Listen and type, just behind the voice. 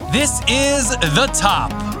This is The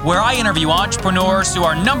Top, where I interview entrepreneurs who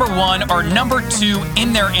are number one or number two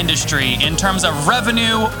in their industry in terms of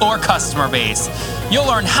revenue or customer base. You'll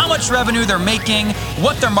learn how much revenue they're making,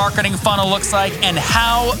 what their marketing funnel looks like, and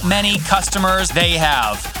how many customers they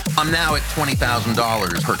have. I'm now at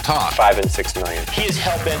 $20,000 per talk. 5 and 6 million. He is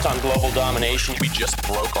hell-bent on global domination. We just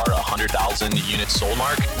broke our 100,000 units sold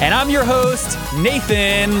mark. And I'm your host,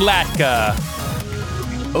 Nathan Latka.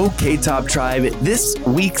 Okay, Top Tribe, this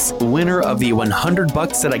week's winner of the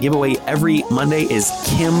 $100 that I give away every Monday is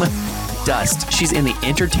Kim Dust. She's in the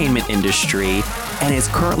entertainment industry and is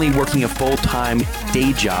currently working a full-time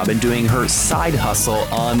day job and doing her side hustle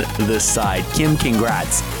on the side. Kim,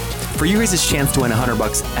 congrats. For you guys' chance to win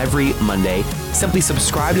 $100 every Monday, simply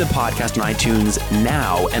subscribe to the podcast on iTunes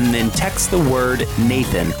now and then text the word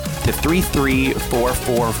Nathan to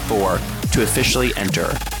 33444 to officially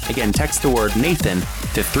enter. Again, text the word Nathan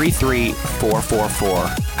to 33444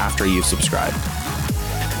 after you subscribe.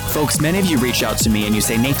 Folks, many of you reach out to me and you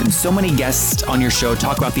say, Nathan, so many guests on your show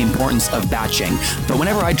talk about the importance of batching. But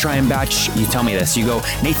whenever I try and batch, you tell me this. You go,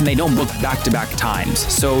 Nathan, they don't book back-to-back times.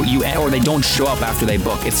 Or they don't show up after they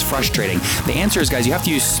book. It's frustrating. The answer is, guys, you have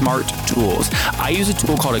to use smart tools. I use a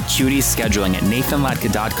tool called Acuity Scheduling at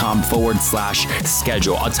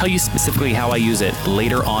nathanlatka.com/schedule. I'll tell you specifically how I use it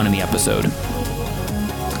later on in the episode.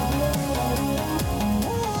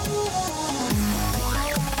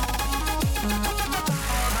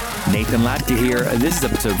 Nathan Latka here. This is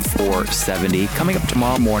episode 470. Coming up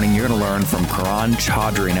tomorrow morning, you're going to learn from Karan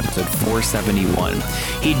Chaudhary in episode 471.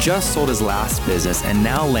 He just sold his last business and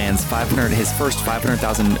now lands his first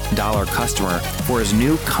 $500,000 customer for his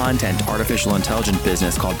new content artificial intelligence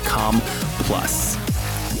business called Com Plus.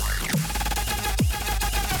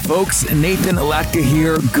 Folks, Nathan Latka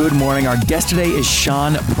here. Good morning. Our guest today is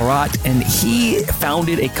Sean Porat, and he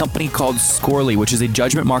founded a company called Scorely, which is a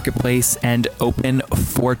judgment marketplace and open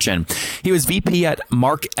fortune. He was VP at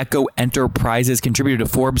Mark Echo Enterprises, contributed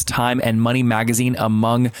to Forbes, Time, and Money magazine,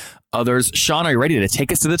 among others. Sean, are you ready to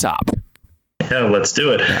take us to the top? Yeah, let's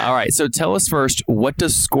do it. All right. So tell us first, what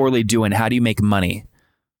does Scorely do and how do you make money?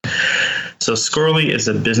 So Scorely is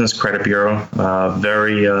a business credit bureau,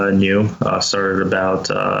 very new, started about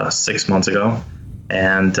 6 months ago,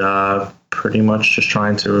 and pretty much just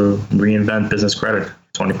trying to reinvent business credit,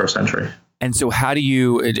 21st century. And so how do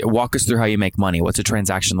you walk us through how you make money? What's a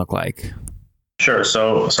transaction look like? Sure.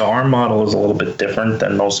 So our model is a little bit different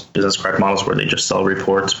than most business credit models where they just sell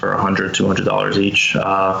reports for $100, $200 each.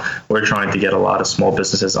 We're trying to get a lot of small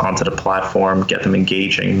businesses onto the platform, get them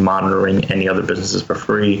engaging, monitoring any other businesses for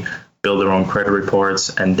free, build their own credit reports,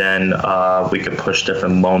 and then we could push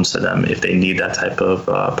different loans to them if they need that type of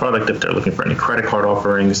product, if they're looking for any credit card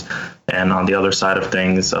offerings. And on the other side of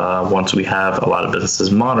things, once we have a lot of businesses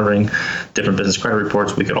monitoring different business credit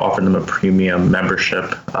reports, we could offer them a premium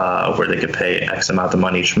membership where they could pay X amount of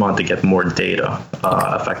money each month to get more data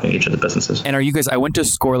affecting each of the businesses. And are you guys, I went to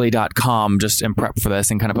Scorely.com just in prep for this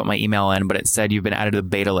and kind of put my email in, but it said you've been added to the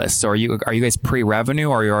beta list. So are you guys pre-revenue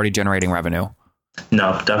or are you already generating revenue?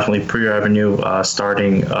 No, definitely pre-revenue,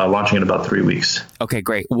 launching in about 3 weeks. Okay,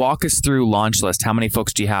 great. Walk us through launch list. How many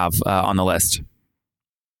folks do you have on the list?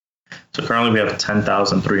 So currently we have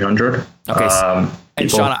 10,300. Okay. And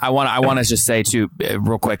Sean, I want to just say too,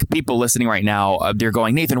 real quick, people listening right now, they're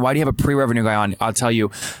going, Nathan, why do you have a pre-revenue guy on? I'll tell you,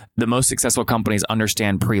 the most successful companies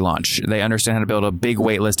understand pre-launch. They understand how to build a big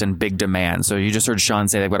wait list and big demand. So you just heard Sean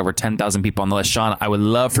say they've got over 10,000 people on the list. Sean, I would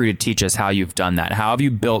love for you to teach us how you've done that. How have you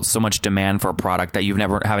built so much demand for a product that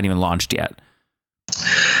haven't even launched yet?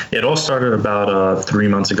 It all started about 3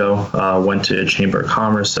 months ago. Went to Chamber of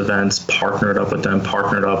Commerce events, partnered up with them,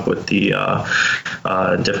 partnered up with the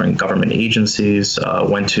different government agencies,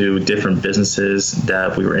 went to different businesses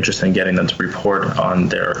that we were interested in getting them to report on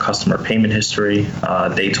their customer payment history.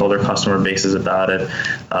 They told their customer bases about it.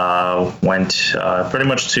 Went pretty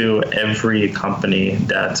much to every company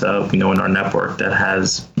that we know in our network that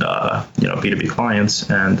has B2B clients,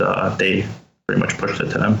 and they pretty much pushed it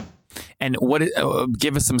to them. And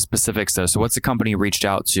give us some specifics though. So what's the company reached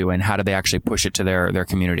out to and how do they actually push it to their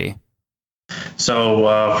community? So,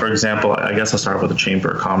 for example, I guess I'll start with the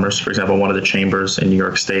Chamber of Commerce. For example, one of the chambers in New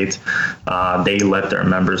York State, they let their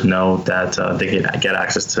members know that they could get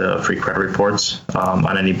access to free credit reports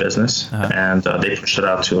on any business. Uh-huh. And they pushed it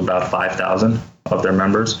out to about 5,000 of their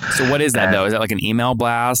members. So what is that though? Is that like an email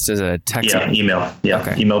blast? Is it a text? Yeah, email. Yeah,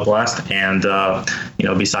 okay. Email blast. And,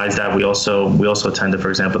 besides that, we also attended, for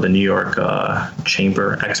example, the New York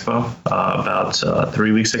Chamber Expo about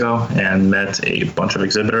 3 weeks ago, and met a bunch of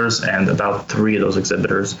exhibitors, and about 3 of those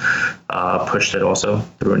exhibitors pushed it also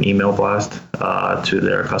through an email blast to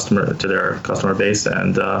their customer base,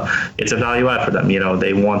 and it's a value add for them.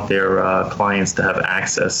 They want their clients to have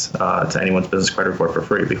access to anyone's business credit report for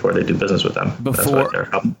free before they do business with them.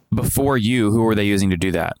 Before you, who were they using to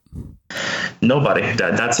do that? Nobody.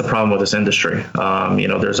 That's the problem with this industry.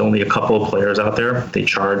 There's only a couple of players out there. They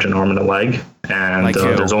charge an arm and a leg, and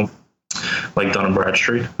there's only like Dun &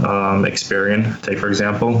 Bradstreet, Experian. Take for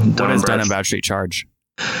example. What does Dun & Bradstreet charge?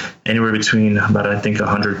 Anywhere between about, I think,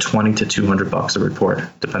 $120 to $200 a report,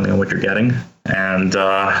 depending on what you're getting. And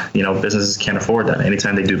businesses can't afford that.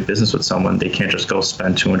 Anytime they do business with someone, they can't just go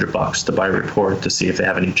spend $200 to buy a report to see if they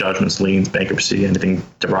have any judgments, liens, bankruptcy, anything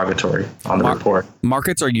derogatory on the report.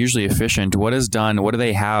 Markets are usually efficient. What do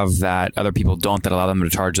they have that other people don't that allow them to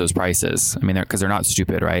charge those prices? I mean, because they're not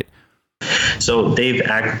stupid, right? So they've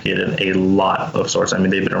aggregated a lot of sources. I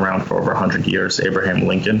mean, they've been around for over 100 years. Abraham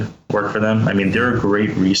Lincoln worked for them. I mean, they're a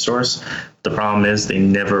great resource. The problem is they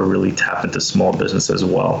never really tap into small businesses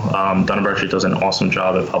well. Dun & Bradstreet does an awesome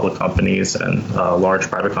job at public companies and large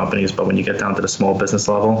private companies, but when you get down to the small business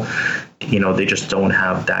level, they just don't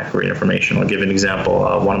have that great information. I'll give you an example.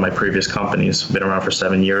 One of my previous companies, been around for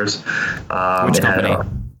 7 years. Which company?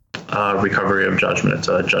 Recovery of Judgment. It's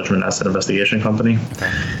a judgment asset investigation company.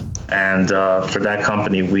 Okay. And for that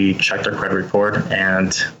company, we checked our credit report,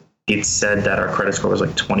 and it said that our credit score was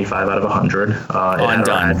like 25 out of 100. On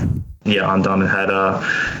Dun. On Dun. It had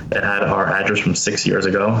our address from 6 years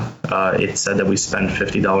ago. It said that we spend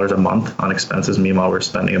 $50 a month on expenses. Meanwhile, we're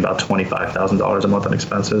spending about $25,000 a month on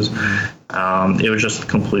expenses. It was just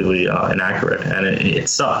completely inaccurate, and it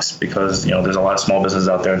sucks because there's a lot of small businesses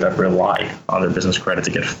out there that rely on their business credit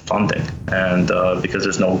to get funding, and because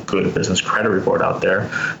there's no good business credit report out there,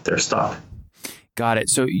 they're stuck. Got it.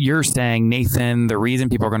 So you're saying, Nathan, the reason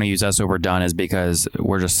people are going to use us over Dun is because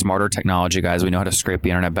we're just smarter technology guys. We know how to scrape the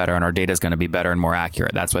internet better, and our data is going to be better and more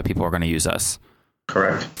accurate. That's why people are going to use us.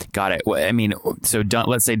 Correct. Got it. I mean, so Dun,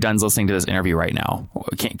 let's say Dun's listening to this interview right now.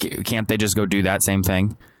 Can't they just go do that same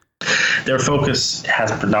thing? Their focus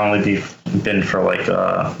has predominantly been for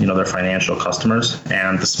their financial customers,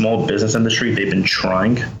 and the small business industry they've been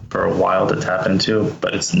trying for a while to tap into,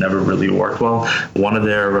 but it's never really worked well. One of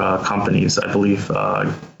their companies, I believe,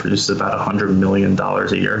 produces about $100 million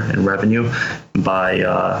a year in revenue by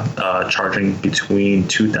charging between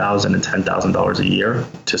 $2,000 and $10,000 a year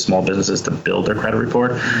to small businesses to build their credit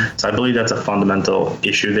report. So I believe that's a fundamental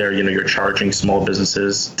issue there. You're charging small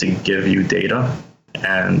businesses to give you data.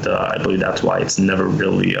 And I believe that's why it's never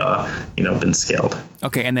really, been scaled.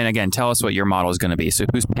 Okay, and then again, tell us what your model is going to be. So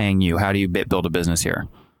who's paying you? How do you build a business here?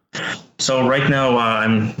 So right now,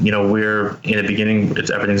 we're in the beginning.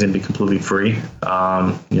 Everything's going to be completely free.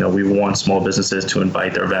 We want small businesses to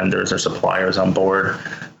invite their vendors, their suppliers on board.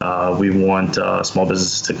 We want small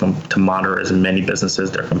businesses to monitor as many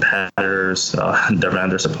businesses, their competitors, their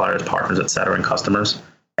vendors, suppliers, partners, et cetera, and customers.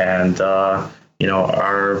 And how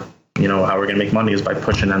we're going to make money is by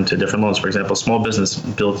pushing them to different loans. For example, small business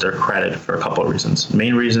builds their credit for a couple of reasons.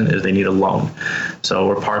 Main reason is they need a loan. So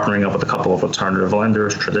we're partnering up with a couple of alternative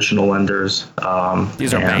lenders, traditional lenders.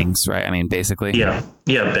 These are banks, right? I mean, basically. Yeah,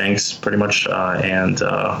 banks pretty much. And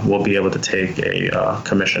we'll be able to take a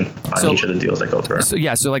commission on each of the deals that go through. So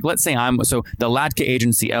let's say the Latka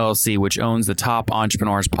Agency LLC, which owns the Top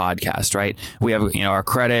Entrepreneurs podcast, right? We have, our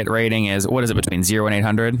credit rating is, what is it, between 0 and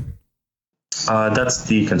 800? That's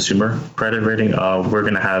the consumer credit rating. We're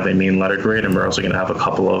going to have a main letter grade, and we're also going to have a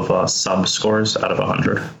couple of sub scores out of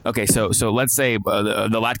 100. Okay, so let's say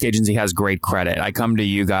the Latka Agency has great credit. I come to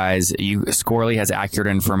you guys. Scorely has accurate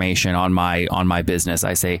information on my business.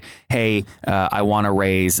 I say, hey, I want to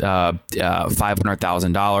raise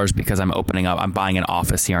 $500,000 because I'm buying an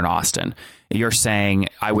office here in Austin. You're saying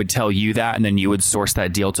I would tell you that, and then you would source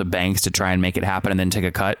that deal to banks to try and make it happen, and then take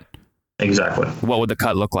a cut? Exactly. What would the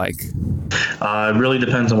cut look like? It really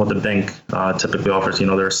depends on what the bank typically offers.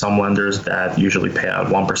 There are some lenders that usually pay out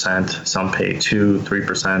 1%, some pay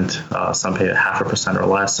 2-3%, some pay 0.5% or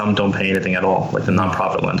less, some don't pay anything at all, like the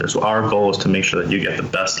nonprofit lenders. So our goal is to make sure that you get the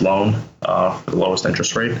best loan for the lowest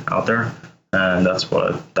interest rate out there. And that's why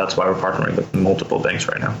we're partnering with multiple banks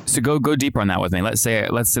right now. So go deeper on that with me. Let's say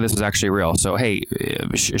this was actually real. So, hey,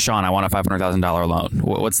 Sean, I want a $500,000 loan.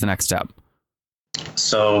 What's the next step?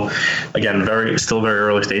 So again, still very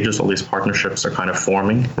early stages. All these partnerships are kind of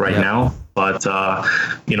forming right now. But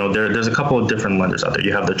there's a couple of different lenders out there.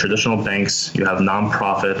 You have the traditional banks, you have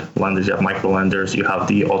nonprofit lenders, you have micro lenders, you have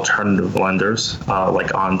the alternative lenders like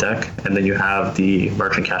OnDeck, and then you have the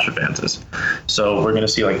merchant cash advances. So we're going to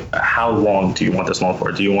see like how long do you want this loan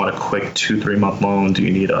for? Do you want a quick 2-3 month loan? Do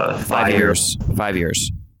you need a 5 years? 5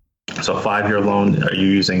 years. So a 5-year loan, are you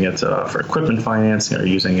using it for equipment financing? Are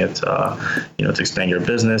you using it to expand your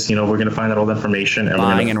business? We're going to find out all the information. And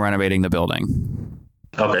buying and renovating the building.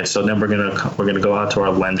 Okay, so then we're gonna go out to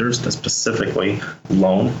our lenders that specifically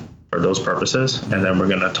loan for those purposes, and then we're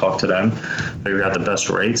gonna talk to them, figure out the best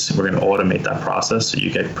rates. We're gonna automate that process so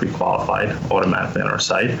you get pre-qualified automatically on our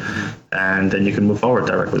site, and then you can move forward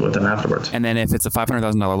directly with them afterwards. And then if it's a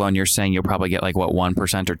 $500,000 loan, you're saying you'll probably get like what,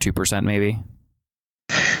 1% or 2% maybe?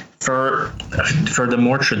 For the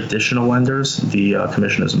more traditional lenders, the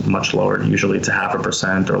commission is much lower. Usually it's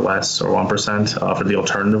 0.5% or less, or 1%. For the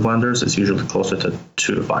alternative lenders, it's usually closer to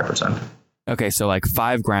 2 to 5%. Okay, so like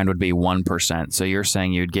 $5,000 would be 1%. So you're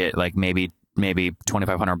saying you'd get like maybe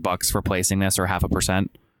 $2,500 for placing this, or 0.5%?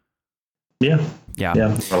 Yeah. Yeah. Yeah.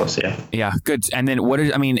 More or less, yeah. Yeah. Good. And then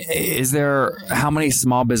how many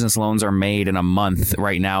small business loans are made in a month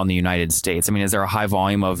right now in the United States? I mean, is there a high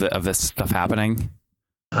volume of this stuff happening?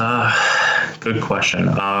 Good question.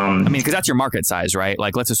 Because that's your market size, right?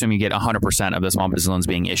 Like, let's assume you get 100% of the small business loans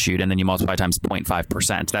being issued, and then you multiply times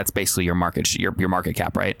 0.5%. That's basically your market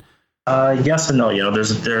cap, right? Yes and no.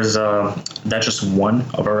 There's that's just one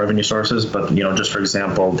of our revenue sources, but just for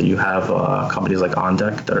example, you have companies like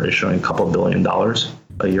OnDeck that are issuing a couple $1 billion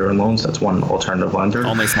a year in loans. That's one alternative lender.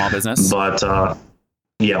 Only small business, but.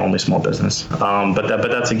 Yeah, only small business. But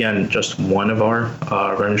that's, again, just one of our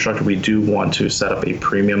revenue structure. We do want to set up a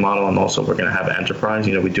premium model, and also we're going to have enterprise.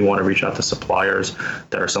 We do want to reach out to suppliers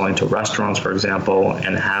that are selling to restaurants, for example,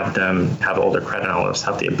 and have them have all their credit analysts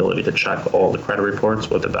have the ability to check all the credit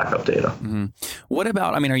reports with the backup data. Mm-hmm. What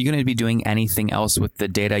about, are you going to be doing anything else with the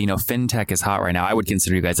data? FinTech is hot right now. I would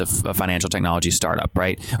consider you guys a financial technology startup,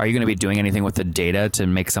 right? Are you going to be doing anything with the data to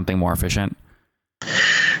make something more efficient?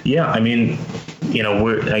 Yeah,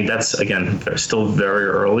 that's, again, still very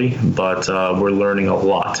early, but we're learning a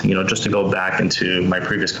lot. Just to go back into my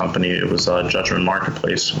previous company, it was a judgment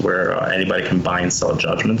marketplace where anybody can buy and sell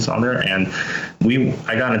judgments on there. And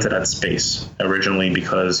I got into that space originally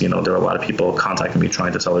because, there were a lot of people contacting me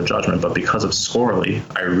trying to sell a judgment. But because of Scorely,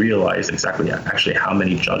 I realized exactly actually how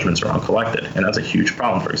many judgments are uncollected. And that's a huge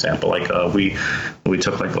problem. For example, like we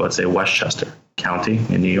took, like, let's say Westchester County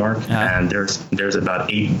in New York, and there's about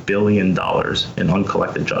 $8 billion in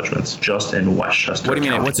uncollected judgments just in Westchester. What do you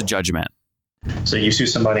mean? County. What's a judgment? So you sue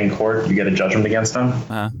somebody in court, you get a judgment against them,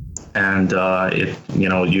 and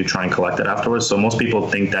you try and collect it afterwards. So most people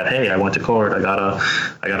think that, hey, I went to court, I got a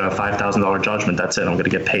 $5,000 judgment. That's it. I'm going to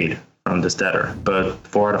get paid from this debtor. But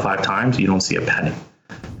 4 out of 5 times, you don't see a penny.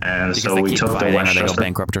 And because so we took the Westchester. Or they go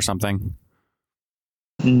bankrupt or something.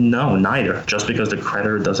 No, neither. Just because the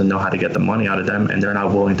creditor doesn't know how to get the money out of them, and they're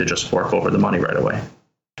not willing to just fork over the money right away.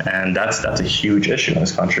 And that's a huge issue in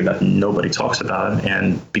this country that nobody talks about.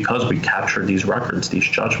 And because we captured these records, these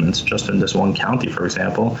judgments, just in this one county, for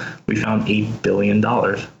example, we found $8 billion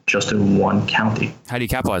just in one county. How do you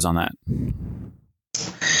capitalize on that?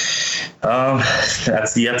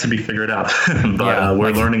 That's yet to be figured out, but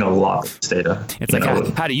we're learning a lot with this data. It's like,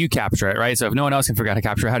 how do you capture it, right? So if no one else can figure out how to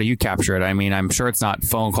capture it, how do you capture it? I'm sure it's not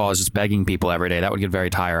phone calls just begging people every day. That would get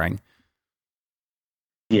very tiring.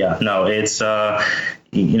 Yeah, no, it's,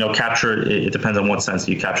 capture, it depends on what sense.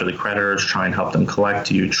 You capture the creditors, try and help them collect.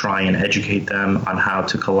 Do you try and educate them on how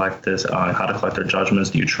to collect this, how to collect their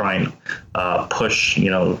judgments? Do you try and push,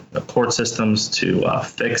 the court systems to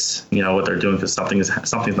fix, what they're doing because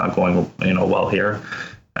something's not going, well here?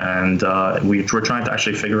 And we're trying to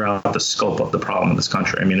actually figure out the scope of the problem in this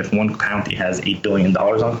country. If one county has $8 billion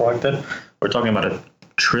uncollected, we're talking about a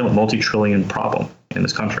multi-trillion problem in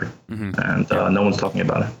this country, and no one's talking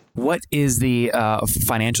about it. What is the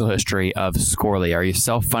financial history of Scorely? Are you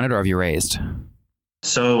self-funded or have you raised?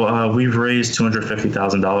 So we've raised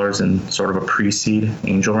 $250,000 in sort of a pre-seed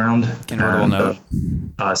angel round. Convertible note?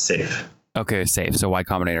 Safe. Okay, safe. So Y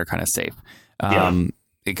Combinator kind of safe. Yeah.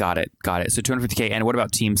 Got it. So $250K. And what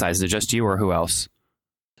about team size? Is it just you or who else?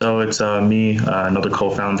 So it's me, another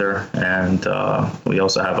co-founder, and we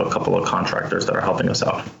also have a couple of contractors that are helping us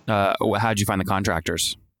out. How'd you find the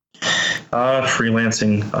contractors?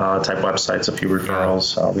 Freelancing type websites, a few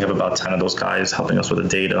referrals. We have about 10 of those guys helping us with the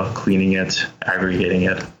data, cleaning it, aggregating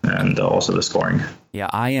it, and also the scoring. Yeah,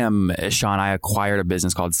 Sean, I acquired a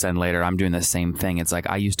business called Send Later. I'm doing the same thing. It's like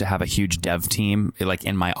I used to have a huge dev team like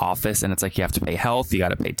in my office, and it's like you have to pay health, you got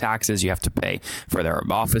to pay taxes, you have to pay for their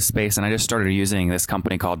office space. And I just started using this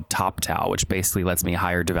company called TopTal, which basically lets me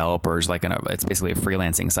hire developers. It's basically a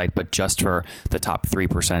freelancing site, but just for the top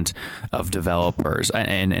 3% of developers.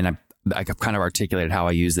 And I've kind of articulated how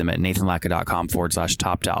I use them at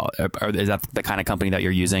nathanlatka.com/TopTal. Is that the kind of company that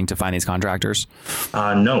you're using to find these contractors?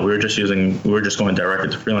 No, we were just going directly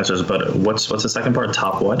to freelancers. But what's the second part?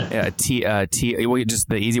 Top what? Well, just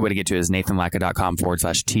the easy way to get to it is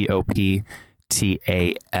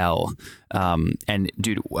nathanlatka.com/TOPTAL. And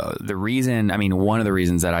dude, one of the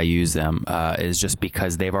reasons that I use them is just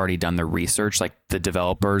because they've already done the research. Like the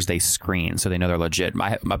developers, they screen, so they know they're legit.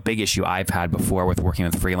 A big issue I've had before with working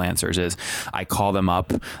with freelancers is I call them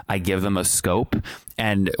up, I give them a scope,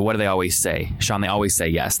 and what do they always say? Sean, they always say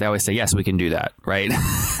yes. They always say, yes, we can do that, right?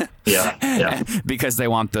 Yeah. Because they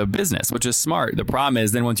want the business, which is smart. The problem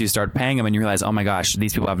is then once you start paying them and you realize, oh my gosh,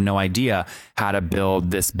 these people have no idea how to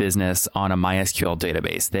build this business on a MySQL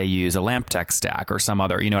database. They use a LAMP tech stack or some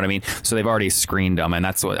other, you know what I mean? So they've already screened them, and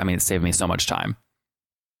that's what, it saved me so much time.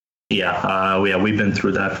 Yeah, we've been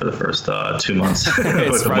through that for the first 2 months.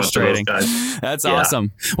 It's frustrating. That's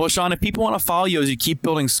awesome. Well, Sean, if people want to follow you as you keep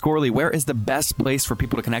building Scorely, where is the best place for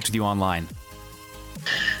people to connect with you online?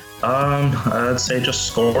 I'd say just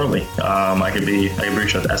Scorely. I could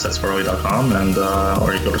reach out to s@scorely.com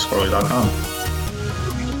or you go to scorely.com.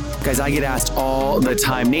 Guys, I get asked all the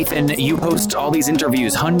time, Nathan, you host all these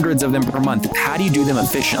interviews, hundreds of them per month. How do you do them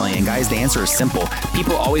efficiently? And guys, the answer is simple.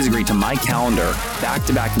 People always agree to my calendar,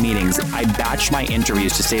 back-to-back meetings. I batch my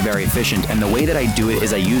interviews to stay very efficient. And the way that I do it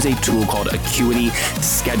is I use a tool called Acuity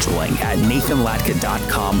Scheduling at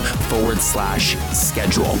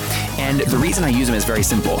nathanlatka.com/schedule. And the reason I use them is very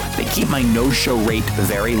simple. They keep my no-show rate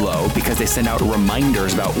very low because they send out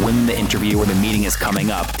reminders about when the interview or the meeting is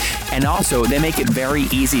coming up. And also, they make it very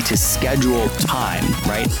easy to schedule time,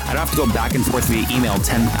 right? I don't have to go back and forth via email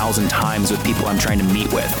 10,000 times with people I'm trying to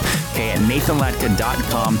meet with. Okay, at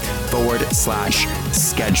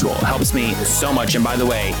nathanlatka.com/schedule. It helps me so much. And by the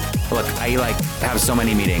way, look, I have so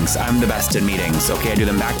many meetings. I'm the best in meetings. Okay, I do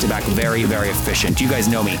them back to back, very, very efficient. You guys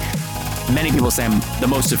know me. Many people say I'm the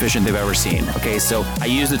most efficient they've ever seen. Okay, so I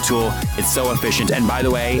use the tool. It's so efficient. And by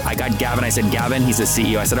the way, I got Gavin. I said, Gavin, he's the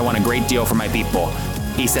CEO. I said, I want a great deal for my people.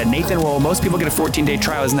 He said, Nathan, well, most people get a 14-day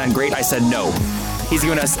trial. Isn't that great? I said, no. He's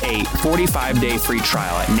giving us a 45-day free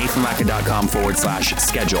trial at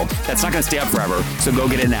nathanlatka.com/schedule. That's not going to stay up forever, so go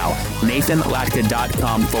get it now.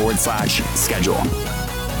 nathanlatka.com/schedule.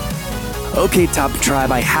 Okay, Top Tribe,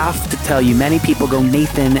 I have to tell you, many people go,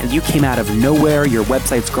 Nathan, you came out of nowhere. Your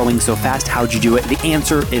website's growing so fast. How'd you do it? The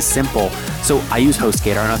answer is simple. So I use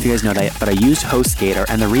HostGator. I don't know if you guys know that, but I use HostGator.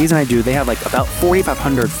 And the reason I do, they have about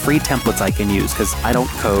 4,500 free templates I can use because I don't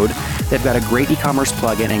code. They've got a great e-commerce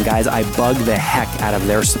plugin. And guys, I bug the heck out of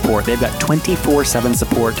their support. They've got 24/7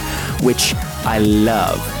 support, which I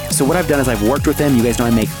love. So what I've done is I've worked with them. You guys know I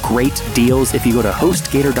make great deals. If you go to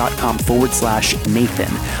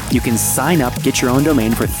hostgator.com/Nathan, you can sign up, get your own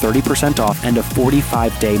domain for 30% off and a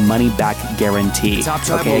 45-day money-back guarantee.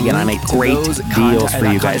 Okay, again, I make great deals for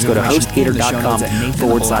you guys. Go to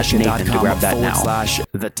hostgator.com/Nathan to grab that now.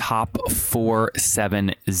 /the top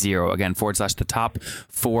 470. Again, /the top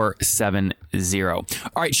 470. All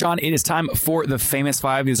right, Sean, it is time for the famous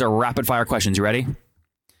five. These are rapid fire questions. You ready?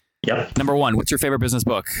 Yep. Number one, what's your favorite business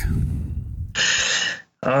book?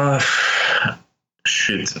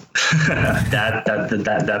 Shoot.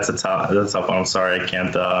 That's a tough one. I'm sorry, I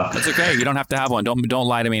can't. That's okay. You don't have to have one. Don't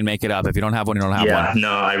lie to me and make it up. If you don't have one, you don't have one. Yeah,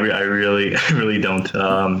 no, I really don't.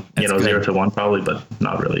 0 to 1 probably, but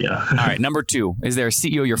not really. Yeah. All right. Number two, is there a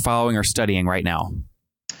CEO you're following or studying right now?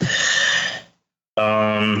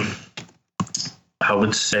 I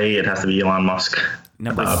would say it has to be Elon Musk.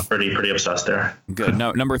 Pretty obsessed there. Good.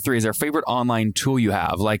 No, number three, is there a favorite online tool you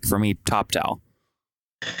have? Like for me, TopTal.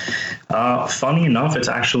 Funny enough, it's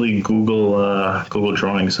actually Google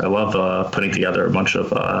Drawings. I love putting together a bunch of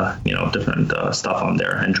different stuff on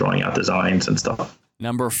there and drawing out designs and stuff.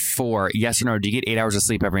 Number four, yes or no? Do you get 8 hours of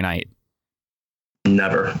sleep every night?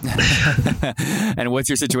 Never. And what's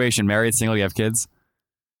your situation? Married, single? You have kids?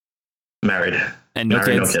 Married. And no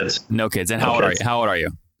kids? No kids. No kids. And how old are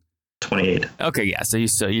you? 28. Okay, yeah. So you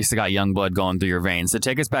still got young blood going through your veins. So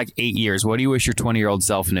take us back 8 years. What do you wish your 20-year-old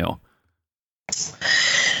self knew?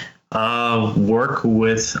 Work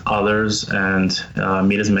with others and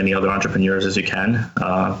meet as many other entrepreneurs as you can.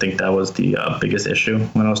 I think that was the biggest issue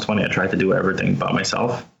when I was 20. I tried to do everything by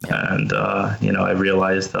myself. And, I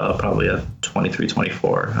realized probably at 23,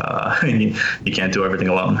 24, you can't do everything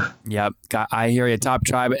alone. Yep. I hear you. Top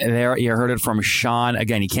Tribe there. You heard it from Sean.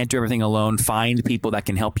 Again, you can't do everything alone. Find people that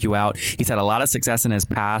can help you out. He's had a lot of success in his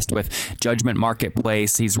past with Judgment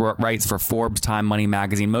Marketplace. He's writes for Forbes, Time, Money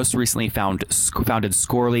Magazine. Most recently founded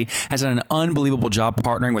Scorely. Has done an unbelievable job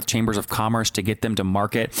partnering with Chambers of Commerce to get them to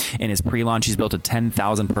market. In his pre-launch, he's built a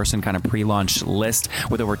 10,000 person kind of pre-launch list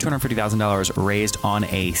with over $250,000 raised on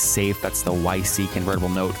a safe. That's the YC convertible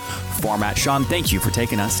note format. Sean, thank you for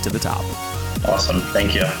taking us to the top. Awesome.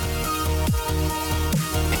 Thank you.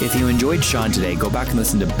 If you enjoyed Sean today, go back and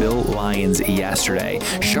listen to Bill Lyons yesterday.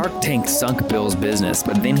 Shark Tank sunk Bill's business,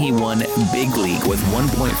 but then he won Big League with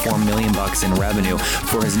 $1.4 million in revenue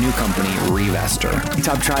for his new company, Revestor.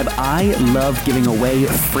 Top Tribe, I love giving away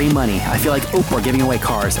free money. I feel like Oprah giving away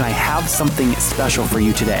cars, and I have something special for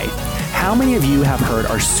you today. How many of you have heard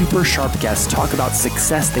our super sharp guests talk about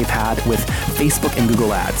success they've had with Facebook and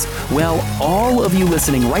Google Ads? Well, all of you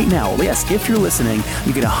listening right now, yes, if you're listening,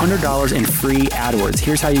 you get $100 in free AdWords.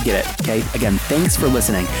 Here's how you get it, okay? Again, thanks for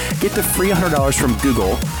listening. Get the free $100 from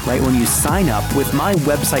Google, right, when you sign up with my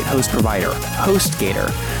website host provider,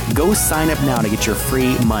 HostGator. Go sign up now to get your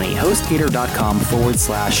free money.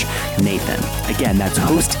 HostGator.com/Nathan. Again, that's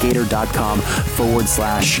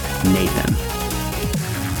HostGator.com/Nathan.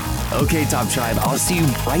 Okay, Top Tribe, I'll see you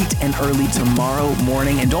bright and early tomorrow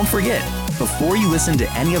morning. And don't forget, before you listen to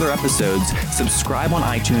any other episodes, subscribe on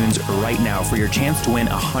iTunes right now for your chance to win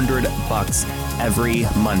 $100 every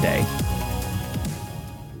Monday.